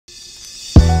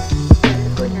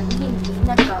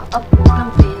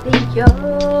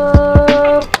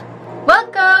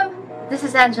this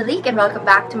is Angelique and welcome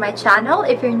back to my channel.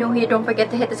 If you're new here, don't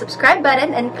forget to hit the subscribe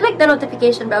button and click the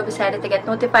notification bell beside it to get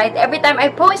notified every time I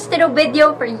post a new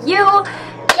video for you.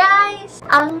 Guys,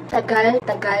 ang tagal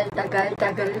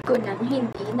ko nang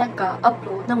hindi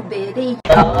nag-upload ng video.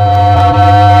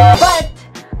 But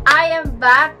I am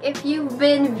back. If you've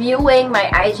been viewing my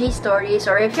IG stories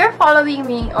or if you're following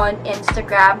me on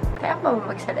Instagram, kaya ako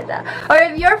magsalita. Or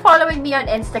if you're following me on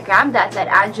Instagram, that's at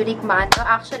Angelique Manto.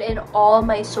 Actually, in all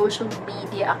my social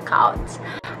media accounts,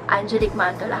 Angelique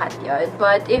Manto lahat yun.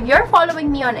 But if you're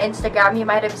following me on Instagram, you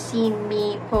might have seen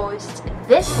me post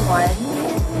this one.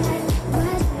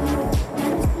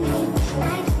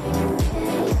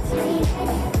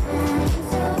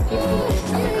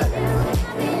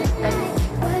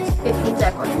 15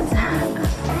 seconds.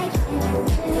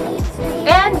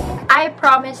 And I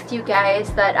promised you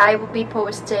guys that I will be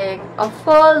posting a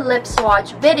full lip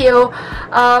swatch video,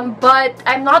 but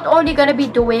I'm not only gonna be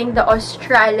doing the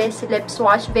Australis lip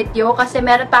swatch video kasi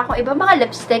meron pa akong ibang mga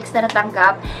lipsticks na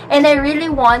natanggap and I really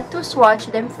want to swatch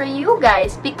them for you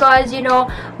guys because, you know,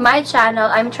 my channel,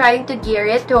 I'm trying to gear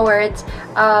it towards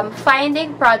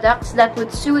finding products that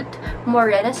would suit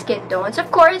Morena skin tones. Of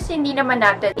course, hindi naman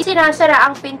natin isinasara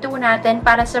ang pinto natin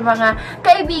para sa mga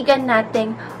kaibigan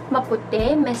nating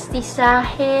maputi,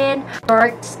 mestizahin,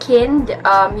 dark-skinned,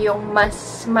 yung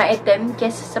mas maitim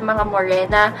kesa sa mga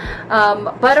morena.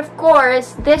 But of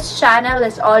course, this channel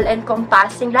is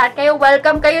all-encompassing. Lahat kayo,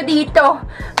 welcome kayo dito.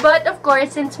 But of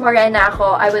course, since morena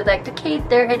ako, I would like to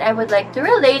cater and I would like to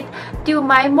relate to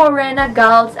my morena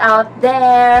gals out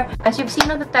there. As you've seen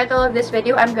on the title of this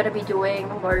video, I'm gonna be doing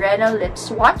morena lip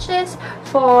swatches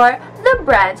for the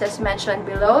brands as mentioned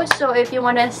below. So if you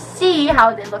wanna see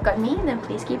how they look on me, then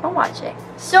please keep on watching.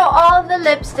 So all the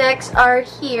lipsticks are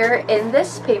here in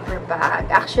this paper bag.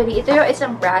 Actually, ito yung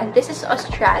isang brand. This is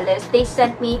Australis. They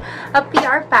sent me a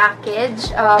PR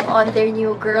package on their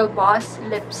new Girl Boss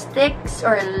lipsticks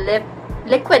or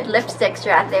liquid lipsticks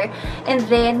rather. And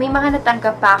then may mga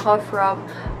natanggap pa ako from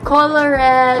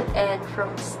Colourette and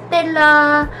from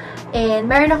Stila.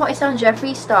 And meron ako isang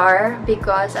Jeffree star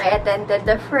because I attended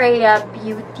the Freya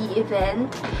beauty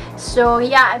event. So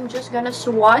yeah, I'm just gonna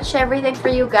swatch everything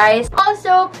for you guys.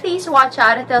 Also, please watch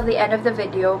out until the end of the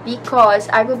video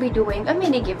because I will be doing a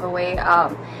mini giveaway.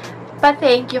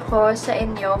 Pa-thank you ko sa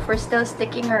inyo for still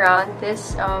sticking around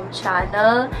this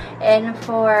channel and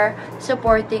for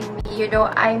supporting me. You know,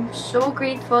 I'm so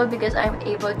grateful because I'm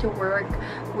able to work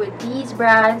with these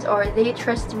brands or they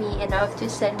trust me enough to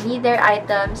send me their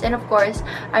items. And of course,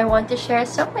 I want to share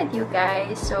some with you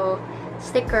guys. So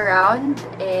stick around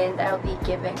and I'll be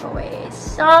giving away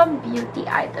some beauty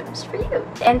items for you.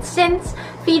 And since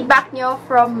feedback nyo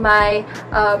from my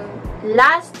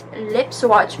last lip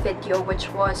swatch video,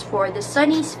 which was for the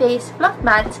Sunny's Face Fluff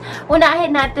Mats,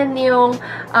 unahin natin yung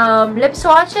lip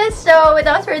swatches. So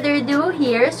without further ado,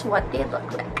 here's what they look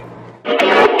like.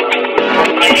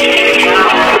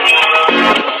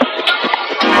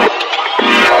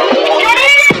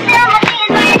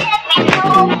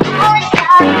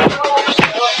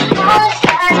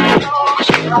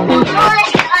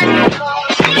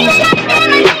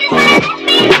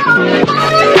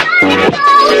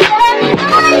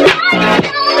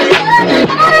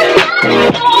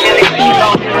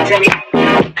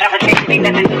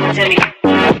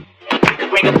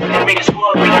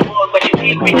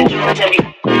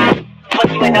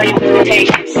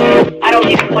 I don't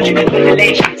even want your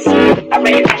congratulations. I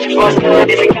recognize your force good.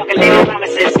 This ain't calculated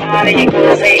promises. All in your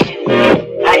conversation.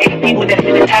 I hate people that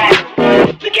feel the time.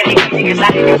 Look at me crazy cause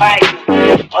I didn't fight you.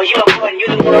 Oh, you a one, you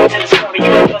the one, tell the story.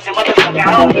 You a person, motherfucker,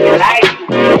 I don't even like you.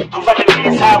 I'm running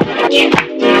this out with you.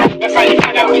 That's how you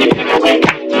find out when you feel the way.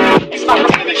 It's my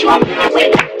brother that you are feeling the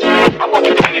way. I want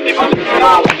to find it if I'm living it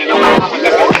all. You know my mama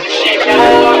never want to shake it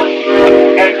all.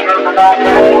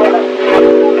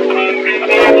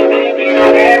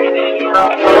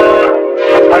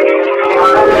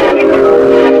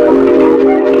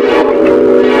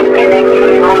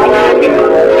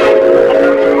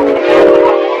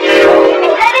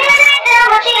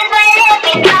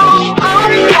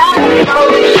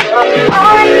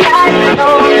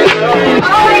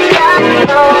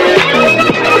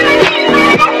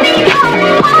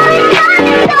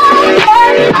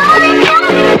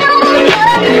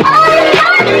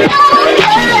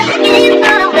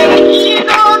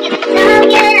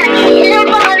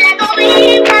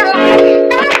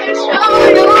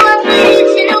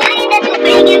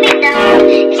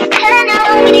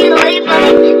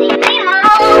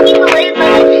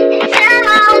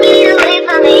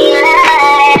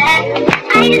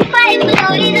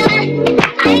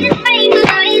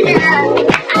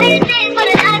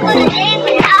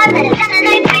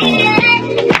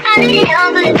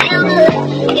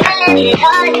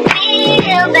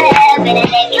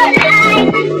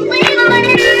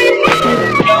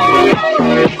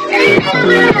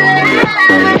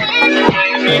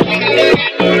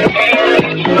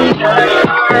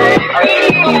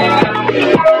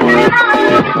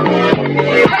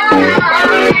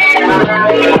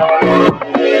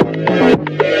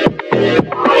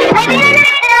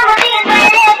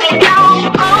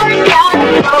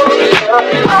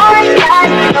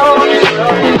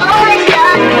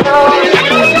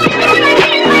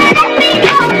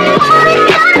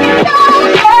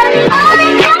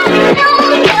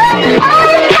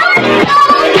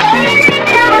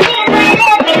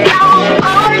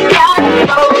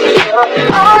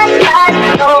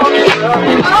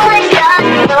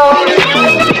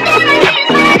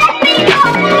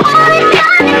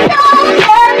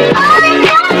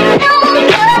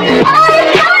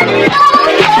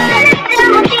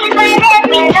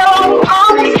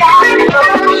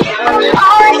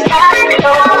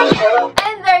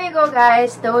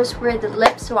 Guys, those were the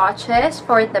lip swatches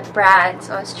for the brands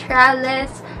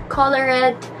Australis,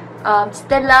 Colourette,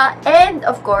 Stila, and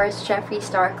of course Jeffree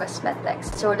Star Cosmetics.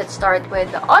 So let's start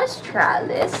with the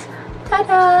Australis.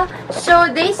 Ta-da! So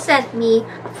they sent me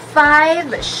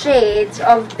 5 shades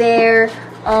of their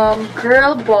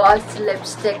Girl Boss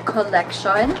lipstick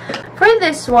collection. For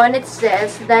this one, it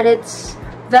says that it's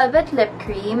velvet lip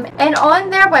cream, and on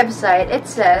their website it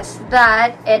says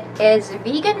that it is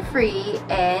vegan free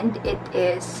and it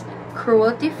is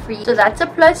cruelty free, so that's a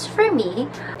plus for me.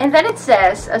 And then it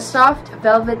says a soft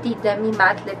velvety demi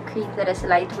matte lip cream that is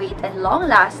lightweight and long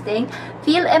lasting,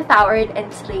 feel empowered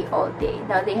and slay all day.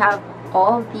 Now they have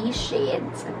all these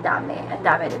shades. Ang dami,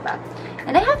 diba?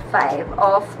 And I have 5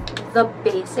 of the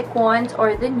basic ones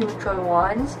or the neutral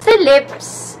ones. Sa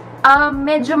lips,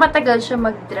 medyo matagal siya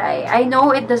mag-dry. I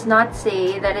know it does not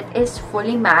say that it is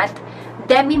fully matte.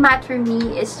 Demi-matte for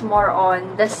me is more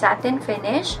on the satin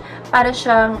finish. Para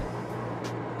siyang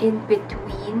in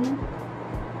between.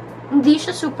 Hindi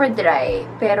siya super dry,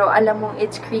 pero alam mong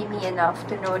it's creamy enough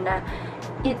to know na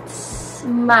it's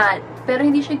matte. Pero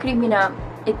hindi siya creamy na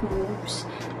it moves.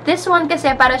 This one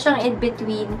kasi para siyang in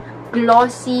between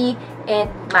glossy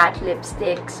and matte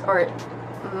lipsticks or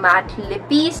matte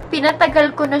lippies.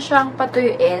 Pinatagal ko na siyang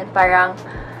patuyuin, parang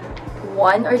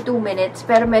 1 or 2 minutes,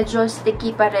 pero medyo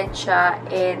sticky pa rin siya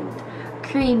and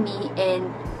creamy, and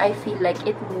I feel like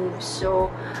it moves. So,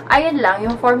 ayun lang,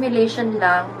 yung formulation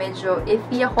lang, medyo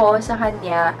iffy ako sa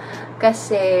kanya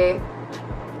kasi,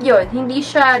 yun, hindi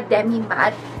siya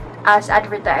demi-matte as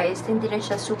advertised, hindi na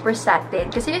siya super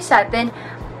satin. Kasi yung satin,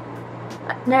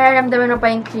 nararamdaman mo pa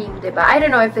yung cream, diba? I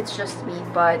don't know if it's just me,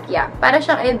 but yeah. Para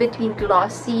siyang in between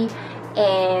glossy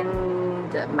and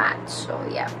matte. So,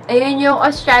 yeah. Ayun yung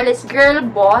Australis Girl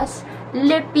Boss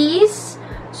Lippies.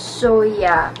 So,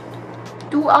 yeah.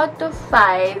 2 out of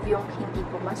 5 yung hindi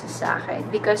pumasa sa akin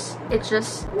because it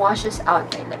just washes out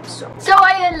my lips. So,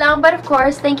 ayun lang. But of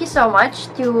course, thank you so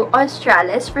much to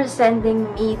Australis for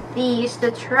sending me these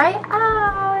to try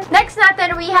out. Next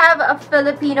natin, we have a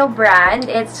Filipino brand.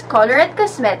 It's Colourette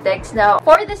Cosmetics. Now,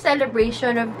 for the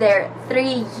celebration of their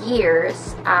 3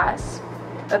 years as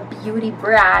a beauty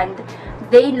brand,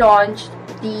 they launched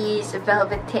these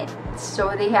velvet tints.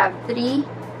 So, they have 3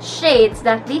 shades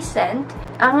that they sent.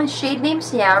 Ang shade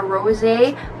names niya,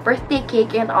 Rose, Birthday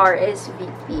Cake, and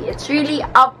RSVP. It's really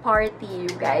a party,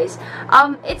 you guys.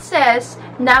 It says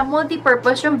na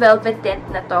multi-purpose yung velvet tint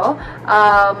na to.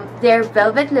 They're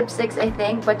velvet lipsticks, I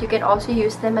think, but you can also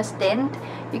use them as tint.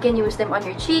 You can use them on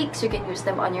your cheeks, you can use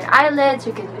them on your eyelids,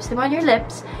 you can use them on your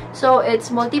lips. So,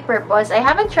 it's multi-purpose. I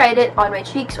haven't tried it on my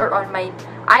cheeks or on my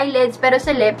eyelids, pero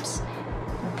sa lips,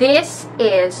 this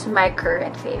is my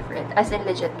current favorite. As in,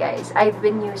 legit, guys. I've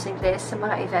been using this sa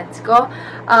mga events ko.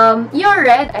 Yung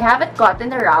red, I haven't gotten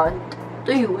around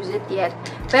to use it yet.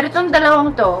 Pero itong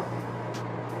dalawang to,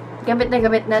 gamit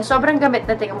na. Sobrang gamit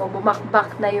na. Tingnan mo,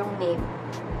 bumakbak na yung name.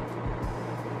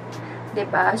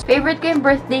 Diba? Favorite ko yung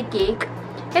Birthday Cake.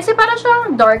 Kasi parang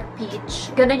siyang dark peach.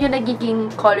 Ganun yung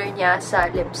nagiging color niya sa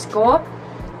lips ko.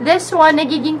 This one,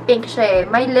 nagiging pink siya eh.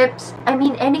 My lips, I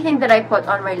mean, anything that I put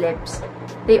on my lips,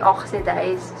 they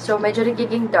oxidize. So, medyo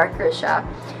nagiging darker siya.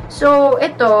 So,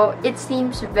 ito, it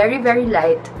seems very, very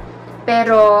light.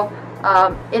 Pero,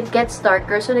 it gets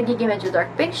darker. So, nagiging medyo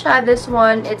dark pink siya. This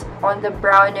one, it's on the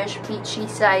brownish, peachy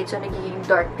side. So, nagiging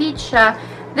dark peach siya.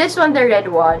 This one, the red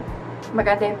one,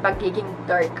 maganda yung pagiging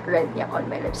dark red niya on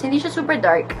my lips. Hindi siya super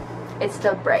dark. It's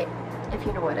still bright, if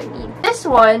you know what I mean. This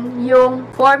one, yung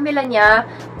formula niya,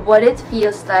 what it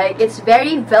feels like, it's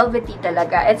very velvety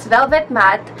talaga. It's velvet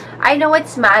matte. I know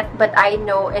it's matte, but I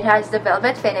know it has the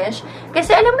velvet finish.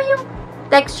 Kasi alam mo yung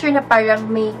texture na parang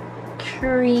may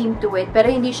cream to it. Pero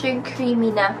hindi siya yung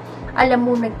creamy na alam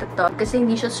mo nagtatog. Kasi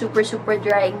hindi siya super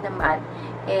drying na matte.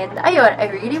 And, ayun,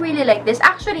 I really like this.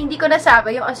 Actually, hindi ko nasaba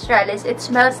yung Australis. It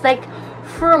smells like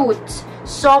fruit.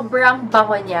 Sobrang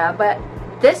bango niya. But,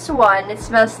 this one, it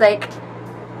smells like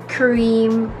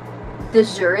cream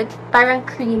dessert. Parang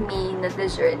creamy na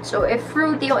dessert. So, if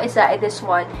fruity yung isa, this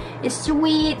one is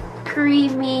sweet,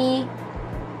 creamy,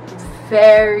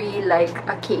 very like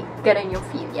a cake. Ganun yung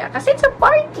feel niya. Kasi it's a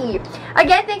party.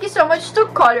 Again, thank you so much to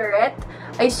Colourette.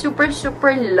 I super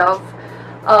love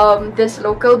this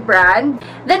local brand.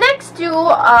 The next two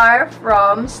are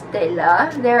from Stila.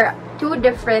 There are two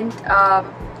different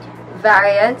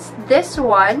variants. This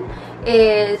one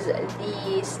is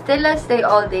the Stila Stay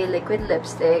All Day Liquid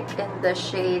Lipstick in the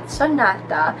shade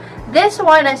Sonata. This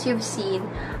one, as you've seen,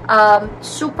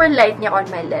 super light niya on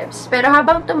my lips. Pero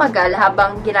habang tumagal,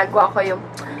 habang ginagawa ko yung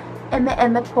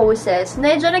eme poses,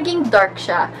 medyo naging dark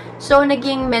siya. So,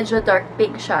 naging medyo dark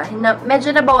pink siya.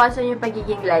 Medyo nabawasan yung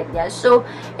pagiging light niya. So,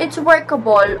 it's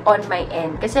workable on my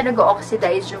end. Kasi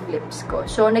nag-oxidize yung lips ko.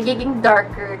 So, nagiging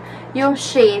darker yung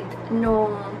shade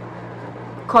nung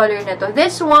color na to.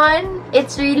 This one,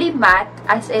 it's really matte.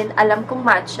 As in, alam kong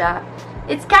matte siya.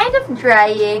 It's kind of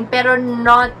drying, pero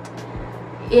not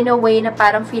in a way na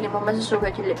parang feeling mo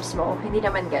masusugat yung lips mo. Hindi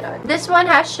naman ganon. This one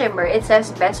has shimmer. It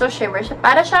says Beso Shimmer.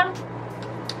 Para siyang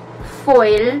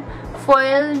foil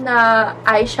na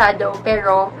eyeshadow,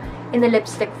 pero in a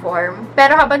lipstick form.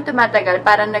 Pero habang tumatagal,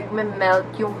 parang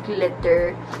nagme-melt yung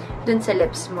glitter dun sa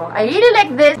lips mo. I really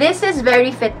like this. This is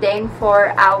very fitting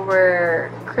for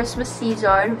our Christmas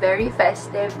season. Very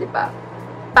festive, diba?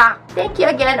 Pak! Thank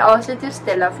you again also to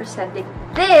Stila for sending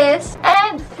this.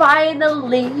 And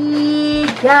finally,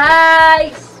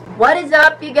 guys! What is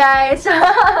up, you guys?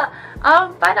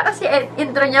 Paano kasi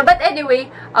intro niya? But anyway,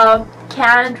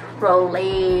 can't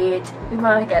relate. Yung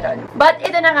mga ganon. But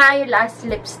ito na nga yung last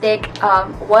lipstick.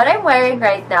 What I'm wearing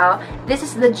right now, this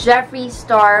is the Jeffree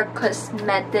Star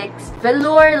Cosmetics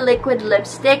Velour Liquid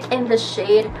Lipstick in the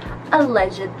shade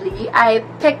Allegedly. I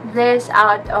picked this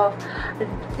out of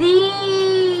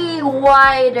the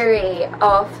wide array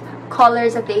of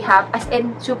colors that they have, as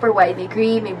in super wide. May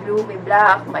green, may blue, may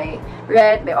black, may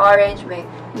red, may orange, may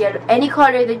yellow. Any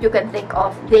color that you can think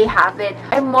of, they have it.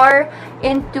 I'm more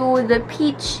into the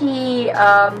peachy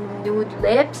nude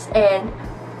lips, and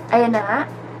ayan na nga.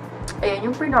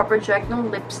 Ayan yung pinoproject ng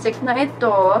lipstick na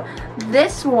ito.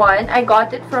 This one, I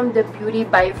got it from the Beauty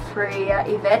by Freya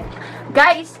event.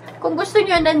 Guys, kung gusto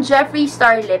nyo ng Jeffree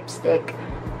Star lipstick,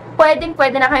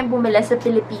 pwede na kayong bumili sa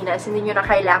Pilipinas. Hindi nyo na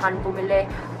kailangan bumili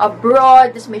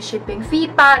abroad. Tapos may shipping fee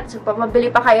pa. So, pag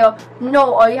mabili pa kayo,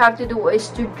 no, all you have to do is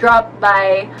to drop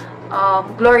by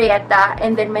Glorieta,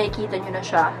 and then makikita nyo na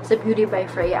siya sa Beauty by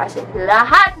Freya. As in,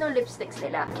 lahat ng lipsticks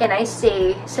nila. Can I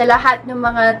say, sa lahat ng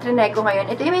mga trinay ko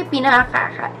ngayon, ito yung may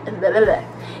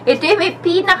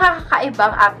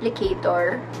pinakakaibang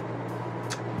applicator.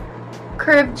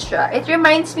 Curved siya. It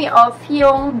reminds me of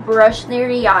yung brush ni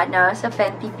Rihanna sa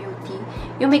Fenty Beauty.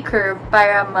 Yung may curve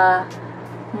para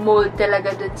ma-mold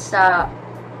talaga dun sa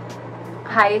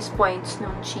highest points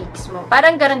ng cheeks mo.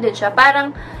 Parang ganun din siya.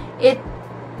 Parang it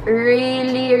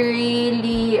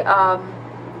really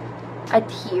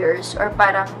adheres, or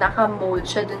parang naka-mold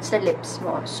siya dun sa lips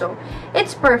mo. So,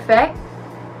 it's perfect.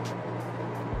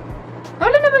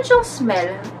 Wala naman siyang smell.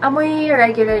 Amoy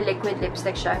regular liquid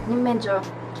lipstick siya. Yung medyo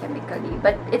chemically.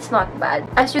 But it's not bad.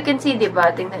 As you can see, diba?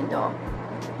 Tingnan nyo.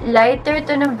 Lighter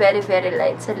to ng very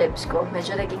light sa lips ko.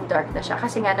 Medyo naging dark na siya.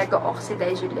 Kasi nga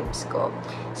nag-oxidize yung lips ko.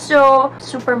 So,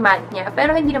 super matte niya.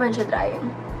 Pero hindi naman siya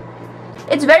drying.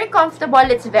 It's very comfortable.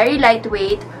 It's very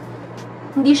lightweight.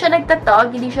 Hindi siya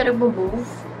nagtatog. Hindi siya nag-move.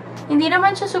 Hindi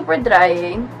naman siya super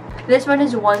drying. This one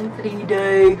is 1-3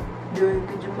 day.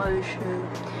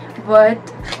 But,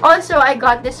 also, I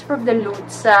got this from the Loot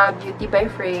sa Beauty by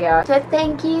Freya. So,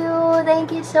 thank you!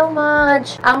 Thank you so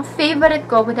much! Ang favorite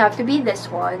ko would have to be this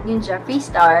one, yung Jeffree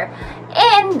Star.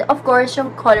 And, of course,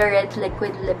 yung Colourette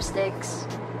liquid lipsticks.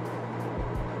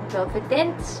 Velvet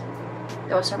tints.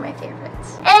 Those are my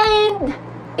favorites. And,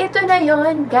 ito na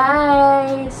yun,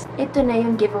 guys! Ito na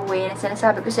yung giveaway na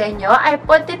sinasabi ko sa inyo. I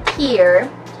put it here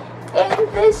in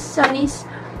this Sunny's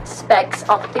Specs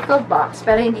optical box,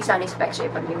 pero hindi Sunny Specs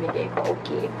siya ipagmimigay ko,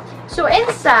 okay? So,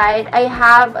 inside, I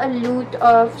have a loot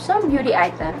of some beauty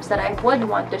items that I would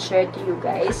want to share to you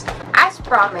guys. As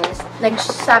promised,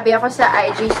 nagsabi ako sa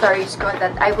IG stories ko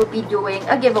that I will be doing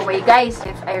a giveaway, guys.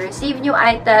 If I receive new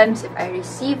items, if I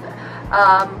receive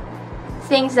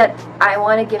things that I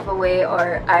want to give away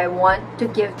or I want to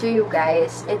give to you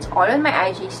guys, it's all on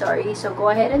my IG story. So, go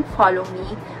ahead and follow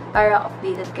me. para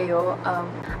updated kayo.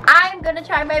 I'm gonna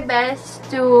try my best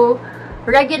to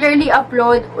regularly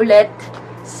upload ulit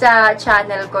sa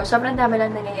channel ko. Sobrang dami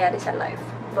lang nangyayari sa life.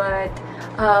 But,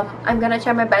 I'm gonna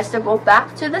try my best to go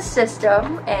back to the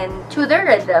system and to the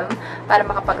rhythm para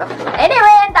makapag-upload.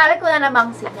 Anyway, ang dami ko na namang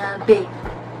sinabi.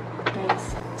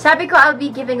 Guys, sabi ko I'll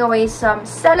be giving away some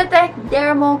Celatec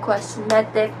Dermo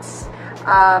Cosmetics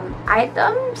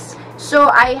items.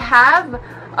 So, I have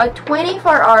a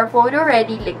 24-hour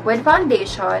photo-ready liquid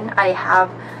foundation. I have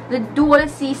the dual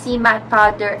CC matte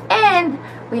powder and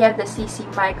we have the CC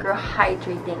micro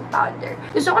hydrating powder.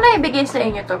 Gusto ko na ibigay sa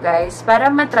inyo to guys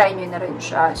para matry nyo na rin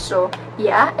siya. So,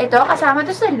 yeah, ito kasama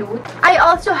to sa loot. I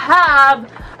also have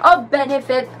a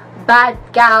Benefit Bad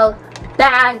Gal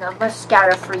Bang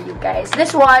mascara for you guys.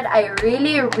 This one, I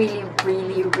really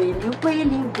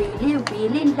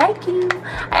like you.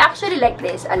 I actually like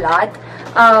this a lot.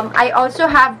 I also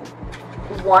have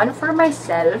one for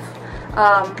myself.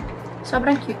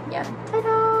 Sobrang cute niyan.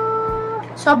 Tada!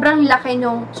 Sobrang laki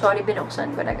nung, sorry,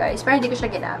 binuksan ko na guys, pero hindi ko siya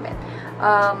ginamit.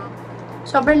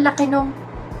 Sobrang laki nung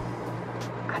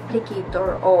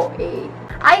applicator OA.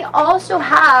 I also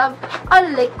have a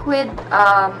liquid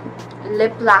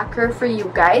lip lacquer for you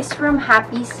guys from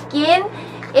Happy Skin.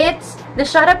 It's the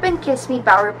Shut Up and Kiss Me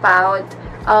Power Pout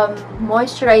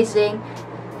moisturizing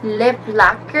lip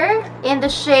lacquer in the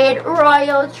shade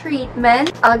Royal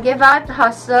Treatment. I'll give out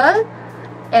Hustle,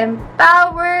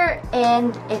 Empower,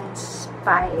 and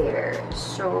Inspire.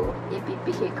 So,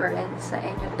 ibibigay ko rin sa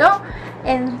inyo to.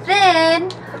 And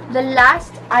then, the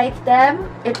last item,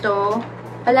 ito,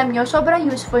 alam nyo, sobrang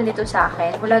useful nito sa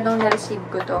akin. Mula nung na-receive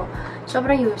ko to,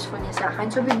 sobrang useful niya sa akin.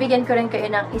 So, bibigyan ko rin kayo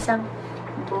ng isang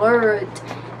blurred.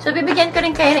 So, bibigyan ko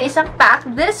rin kayo ng isang pack.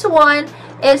 This one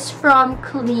is from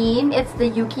Clean. It's the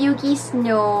Yuki Yuki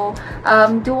Snow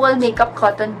Dual Makeup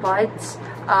Cotton Buds.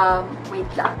 Wait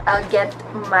lang. I'll get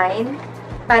mine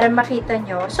para makita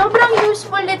nyo. Sobrang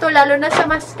useful nito, lalo na sa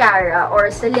mascara or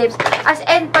sa lips. As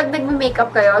in, pag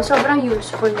nagme-makeup kayo, sobrang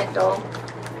useful nito.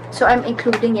 So, I'm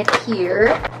including it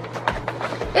here.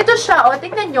 Ito siya, o,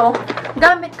 tingnan nyo.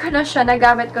 Gamit ko na siya,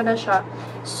 nagamit ko na siya.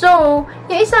 So,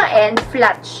 yung isang end,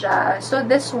 flat siya. So,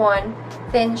 this one,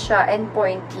 thin siya and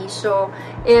pointy. So,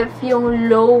 if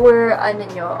yung lower,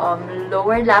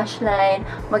 lower lash line,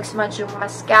 mag-smudge yung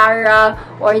mascara,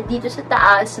 or dito sa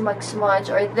taas, mag-smudge,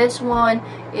 or this one,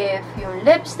 if yung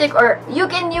lipstick, or you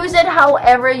can use it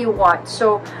however you want.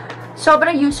 So,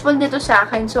 sobrang useful nito sa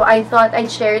akin. So, I thought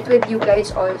I'd share it with you guys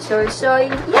also. So,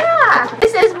 yeah!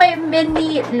 This is my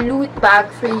mini loot bag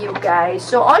for you guys.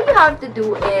 So, all you have to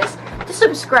do is to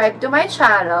subscribe to my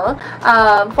channel.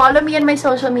 Follow me on my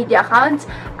social media accounts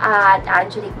at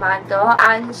Angelique Manto.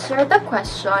 Answer the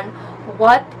question,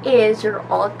 what is your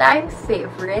all-time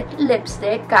favorite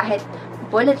lipstick? Kahit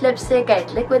bullet lipstick,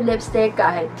 kahit liquid lipstick,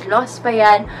 kahit gloss pa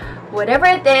yan. Whatever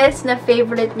it is na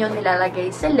favorite nyo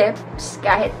nilalagay sa lips,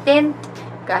 kahit tint,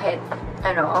 kahit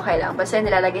okay lang. Basta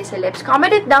nilalagay sa lips.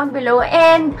 Comment it down below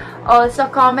and also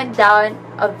comment down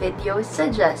a video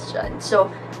suggestion. So,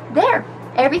 there.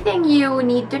 Everything you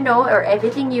need to know or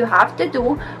everything you have to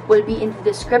do will be in the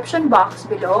description box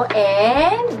below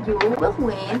and you will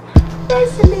win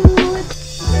this loot.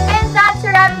 And that's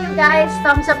a wrap, you guys.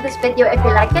 Thumbs up this video if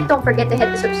you liked it. Don't forget to hit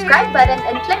the subscribe button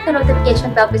and click the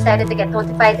notification bell beside it to get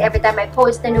notified every time I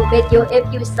post a new video if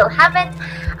you still haven't.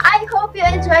 I hope you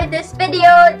enjoyed this video.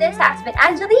 This has been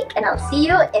Angelique and I'll see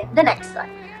you in the next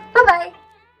one. Bye-bye!